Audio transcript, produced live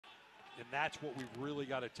And that's what we've really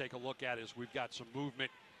got to take a look at is we've got some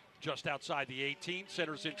movement just outside the 18.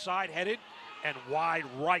 Centers inside, headed, and wide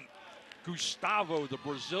right. Gustavo, the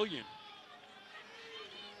Brazilian.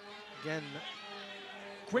 Again,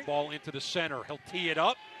 Quick ball into the center. He'll tee it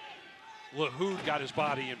up. LaHood got his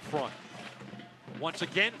body in front. Once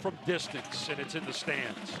again from distance, and it's in the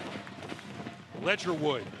stands.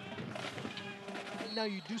 Ledgerwood. now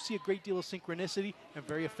you do see a great deal of synchronicity and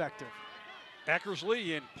very effective.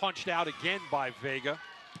 Eckersley and punched out again by Vega.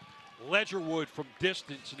 Ledgerwood from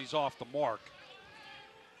distance, and he's off the mark.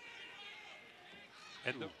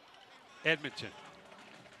 And Edmonton.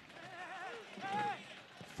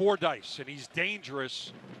 Fordyce, and he's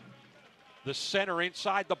dangerous. The center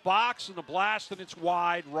inside the box, and the blast, and it's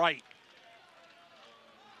wide right.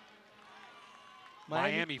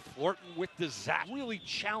 Miami flirting with disaster, really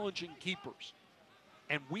challenging keepers.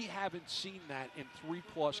 And we haven't seen that in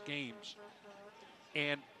 3+ games.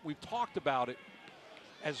 And we've talked about it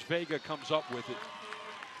as Vega comes up with it.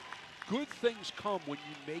 Good things come when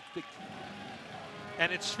you make the...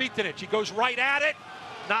 And it's Svitinic. He goes right at it.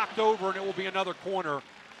 Knocked over, and it will be another corner.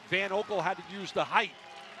 Van Oekel had to use the height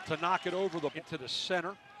to knock it over into the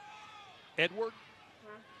center. Edward,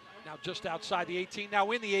 now just outside the 18,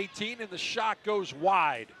 now in the 18, and the shot goes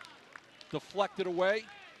wide. Deflected away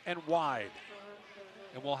and wide.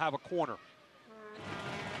 And we'll have a corner.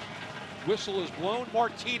 Whistle is blown.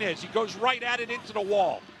 Martinez, he goes right at it into the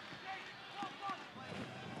wall.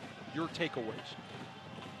 Your takeaways.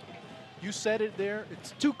 You said it there,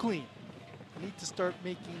 it's too clean. Need to start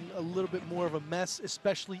making a little bit more of a mess,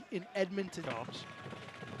 especially in Edmonton. Comes,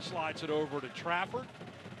 slides it over to Trafford,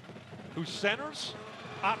 who centers.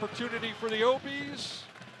 Opportunity for the Obies.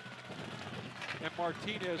 And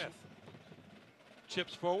Martinez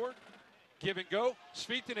chips forward. Give and go.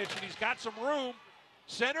 Svitinic, and he's got some room.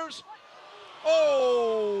 Centers.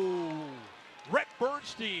 Oh! Rhett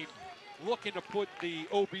Bernstein looking to put the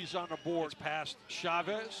Obies on the board. It's past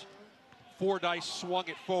Chavez. Fordyce swung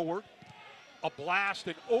it forward. A blast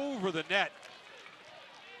and over the net.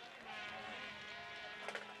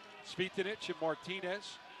 Svitinic and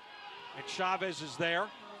Martinez. And Chavez is there.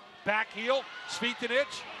 Back heel. Svitinic.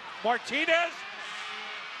 Martinez.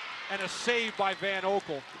 And a save by Van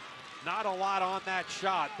Oekel. Not a lot on that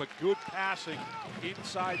shot, but good passing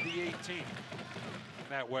inside the 18.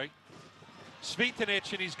 That way.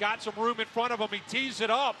 Svitinic, and he's got some room in front of him. He tees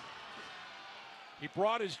it up. He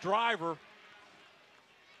brought his driver.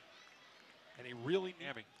 And he really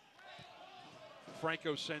namming.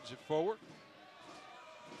 Franco sends it forward.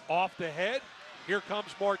 Off the head. Here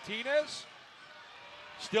comes Martinez.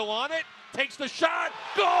 Still on it. Takes the shot.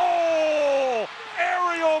 Goal!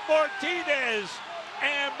 Ariel Martinez.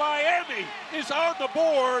 And Miami is on the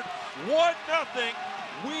board. 1-0.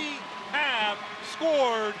 We have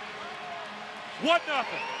scored 1-0.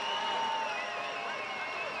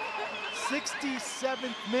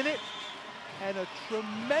 67th minute. And a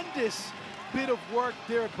tremendous bit of work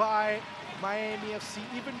there by Miami FC.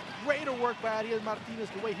 Even greater work by Ariel Martinez,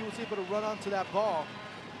 the way he was able to run onto that ball.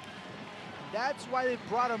 That's why they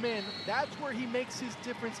brought him in. That's where he makes his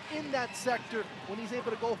difference in that sector when he's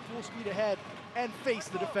able to go full speed ahead and face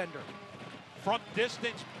the defender. From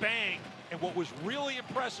distance, bang. And what was really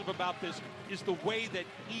impressive about this is the way that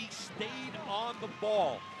he stayed on the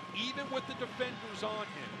ball, even with the defenders on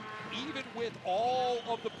him, even with all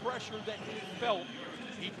of the pressure that he felt.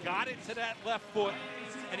 He got it to that left foot,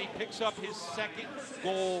 and he picks up his second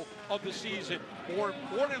goal of the season. More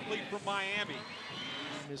importantly for Miami.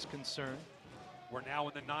 His concern. We're now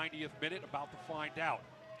in the 90th minute, about to find out.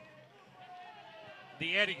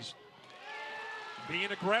 The Eddies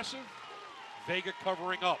being aggressive, Vega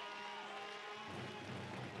covering up.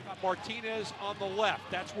 Got Martinez on the left,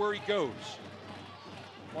 that's where he goes.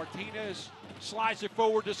 Martinez slides it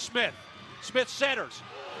forward to Smith. Smith centers.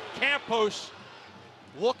 Campos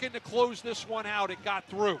looking to close this one out. It got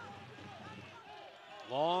through.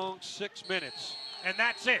 Long 6 minutes. And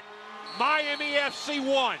that's it. Miami FC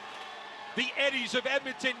 1. The Eddies of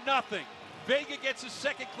Edmonton 0. Vega gets his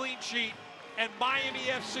second clean sheet. And Miami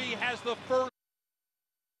FC has the first.